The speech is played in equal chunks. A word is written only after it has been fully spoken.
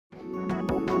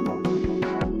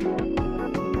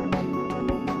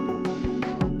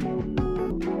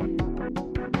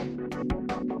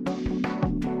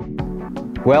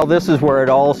Well, this is where it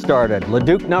all started.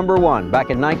 Leduc number 1 back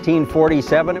in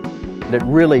 1947. It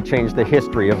really changed the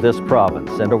history of this province.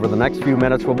 And over the next few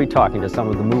minutes, we'll be talking to some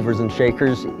of the movers and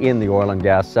shakers in the oil and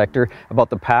gas sector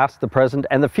about the past, the present,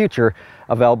 and the future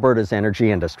of Alberta's energy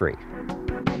industry.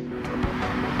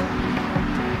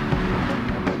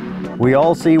 We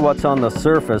all see what's on the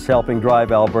surface helping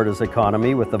drive Alberta's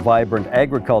economy with the vibrant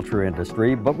agriculture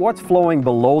industry, but what's flowing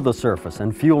below the surface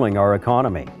and fueling our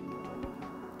economy?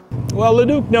 Well,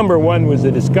 Leduc number 1 was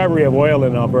the discovery of oil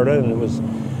in Alberta, and it was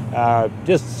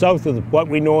just south of what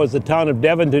we know as the town of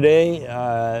Devon today.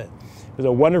 It was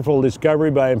a wonderful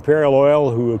discovery by Imperial Oil,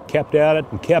 who kept at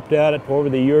it over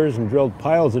the years and drilled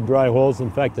piles of dry holes.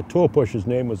 In fact, the tool pusher's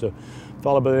name was a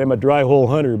fellow by the name of Dry Hole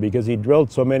Hunter, because he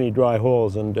drilled so many dry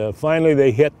holes. And finally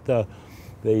they hit the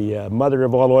mother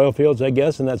of all oil fields, I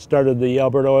guess, and that started the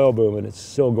Alberta oil boom, and it's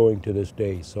still going to this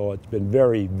day. So it's been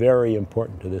very, very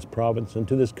important to this province and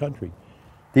to this country.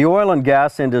 The oil and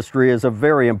gas industry is a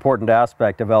very important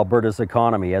aspect of Alberta's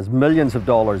economy, as millions of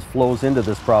dollars flows into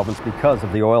this province because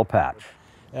of the oil patch.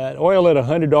 Oil at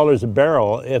 $100 a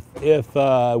barrel, if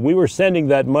we were sending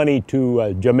that money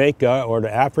to Jamaica or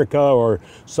to Africa or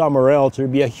somewhere else,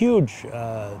 there'd be a huge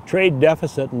trade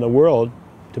deficit in the world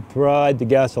to provide the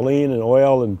gasoline and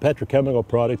oil and petrochemical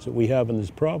products that we have in this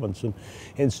province. And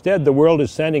instead, the world is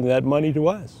sending that money to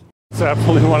us. It's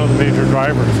absolutely one of the major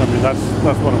drivers. I mean,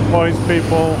 that's what employs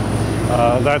people.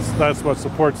 That's what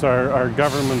supports our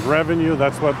government revenue.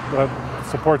 That's what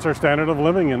supports our standard of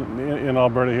living in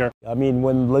Alberta here. I mean,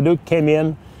 when Leduc came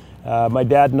in, my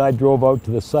dad and I drove out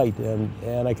to the site,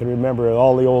 and I can remember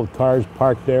all the old cars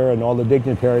parked there, and all the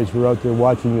dignitaries were out there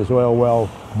watching this oil well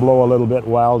blow a little bit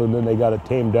wild, and then they got it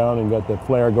tamed down and got the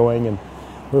flare going, and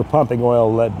we were pumping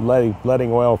oil,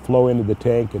 letting oil flow into the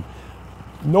tank, and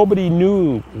nobody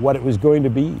knew what it was going to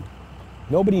be.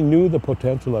 Nobody knew the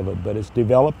potential of it, but it's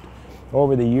developed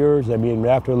over the years. I mean,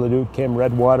 after Leduc came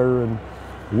Redwater and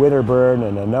Winterburn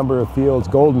and a number of fields,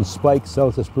 Golden Spike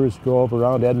south of Spruce Grove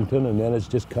around Edmonton, and then it's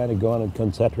just kind of gone in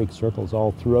concentric circles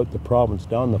all throughout the province,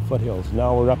 down the foothills.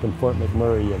 Now we're up in Fort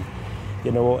McMurray, and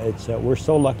you know, we're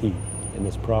so lucky in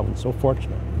this province, so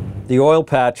fortunate. The oil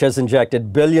patch has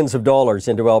injected billions of dollars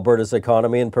into Alberta's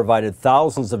economy and provided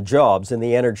thousands of jobs in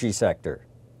the energy sector.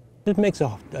 It makes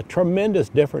a tremendous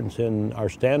difference in our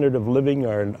standard of living.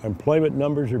 Our employment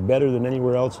numbers are better than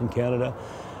anywhere else in Canada.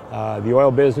 The oil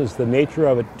business, the nature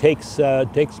of it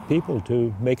takes people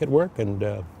to make it work, and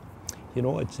you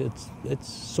know, it's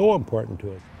so important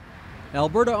to us.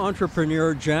 Alberta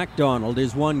entrepreneur Jack Donald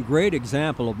is one great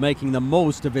example of making the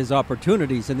most of his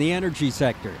opportunities in the energy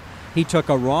sector. He took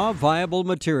a raw, viable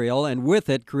material and with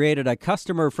it created a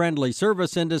customer-friendly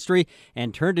service industry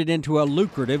and turned it into a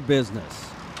lucrative business.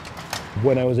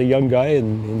 When I was a young guy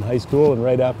in high school and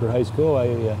right after high school,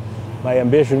 my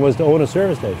ambition was to own a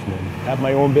service station and have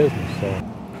my own business. So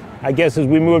I guess as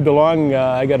we moved along,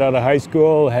 I got out of high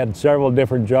school, had several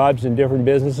different jobs in different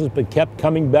businesses, but kept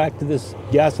coming back to this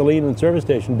gasoline and service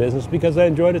station business because I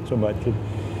enjoyed it so much.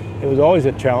 It was always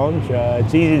a challenge.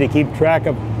 It's easy to keep track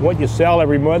of what you sell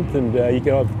every month, and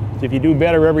if you do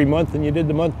better every month than you did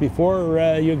the month before,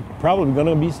 you're probably going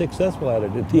to be successful at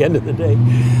it at the end of the day.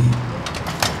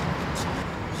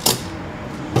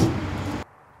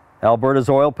 Alberta's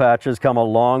oil patch has come a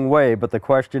long way, but the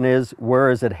question is,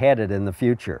 where is it headed in the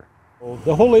future?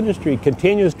 The whole industry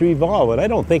continues to evolve, and I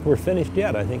don't think we're finished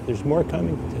yet. I think there's more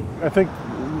coming. I think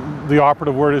the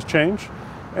operative word is change,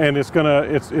 and it's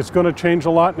gonna change a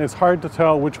lot, and it's hard to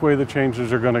tell which way the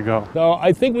changes are gonna go. So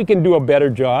I think we can do a better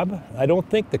job. I don't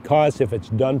think the costs, if it's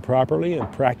done properly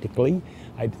and practically,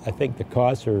 I think the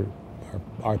costs are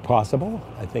possible.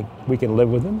 I think we can live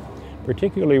with them,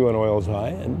 particularly when oil's high.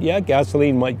 And yeah,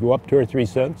 gasoline might go up 2 or 3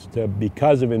 cents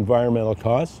because of environmental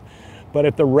costs. But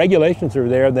if the regulations are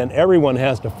there, then everyone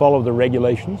has to follow the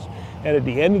regulations. And at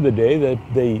the end of the day,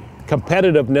 the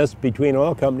competitiveness between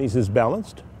oil companies is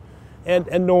balanced,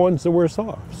 and no one's the worse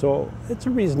off. So it's a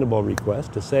reasonable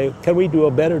request to say, can we do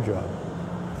a better job?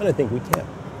 And I think we can.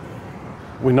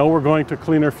 We know we're going to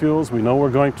cleaner fuels. We know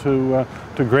we're going to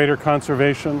greater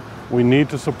conservation. We need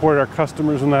to support our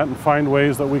customers in that and find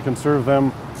ways that we can serve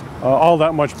them all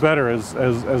that much better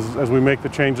as we make the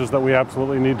changes that we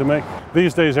absolutely need to make.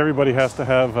 These days, everybody has to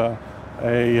have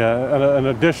an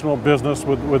additional business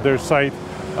with their site,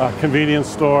 a convenience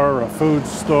store, a food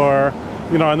store,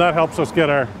 you know, and that helps us get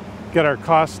our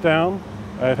costs down.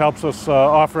 It helps us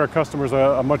offer our customers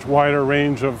a much wider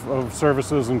range of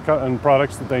services and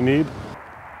products that they need.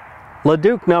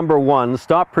 Leduc number 1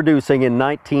 stopped producing in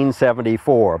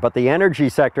 1974, but the energy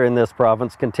sector in this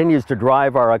province continues to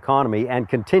drive our economy and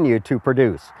continue to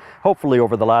produce. Hopefully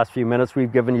over the last few minutes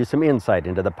we've given you some insight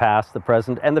into the past, the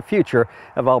present, and the future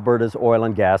of Alberta's oil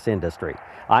and gas industry.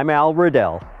 I'm Al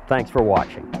Riddell. Thanks for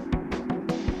watching.